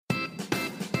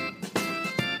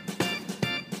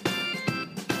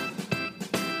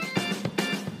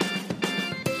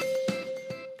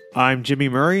I'm Jimmy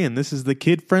Murray, and this is the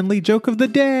kid-friendly joke of the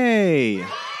day.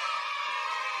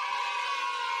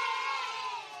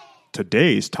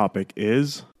 Today's topic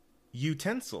is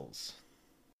utensils.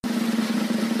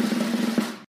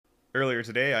 Earlier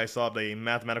today, I solved a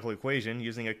mathematical equation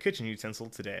using a kitchen utensil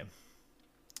today.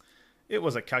 It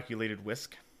was a calculated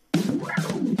whisk.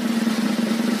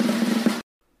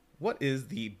 What is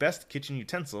the best kitchen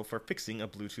utensil for fixing a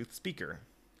Bluetooth speaker?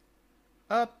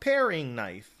 A paring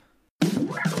knife.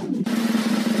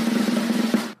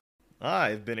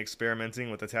 I've been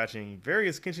experimenting with attaching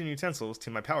various kitchen utensils to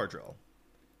my power drill.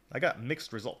 I got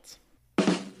mixed results.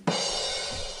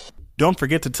 Don't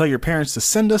forget to tell your parents to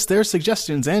send us their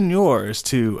suggestions and yours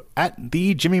to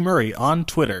 @TheJimmyMurray on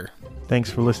Twitter.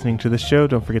 Thanks for listening to this show.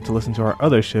 Don't forget to listen to our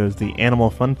other shows, the Animal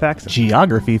Fun Facts,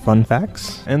 Geography Fun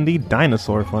Facts, and the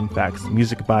Dinosaur Fun Facts.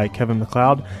 Music by Kevin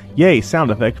MacLeod. Yay!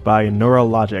 Sound effect by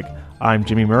Neurologic. I'm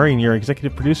Jimmy Murray, and your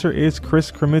executive producer is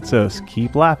Chris Kremitzos.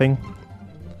 Keep laughing.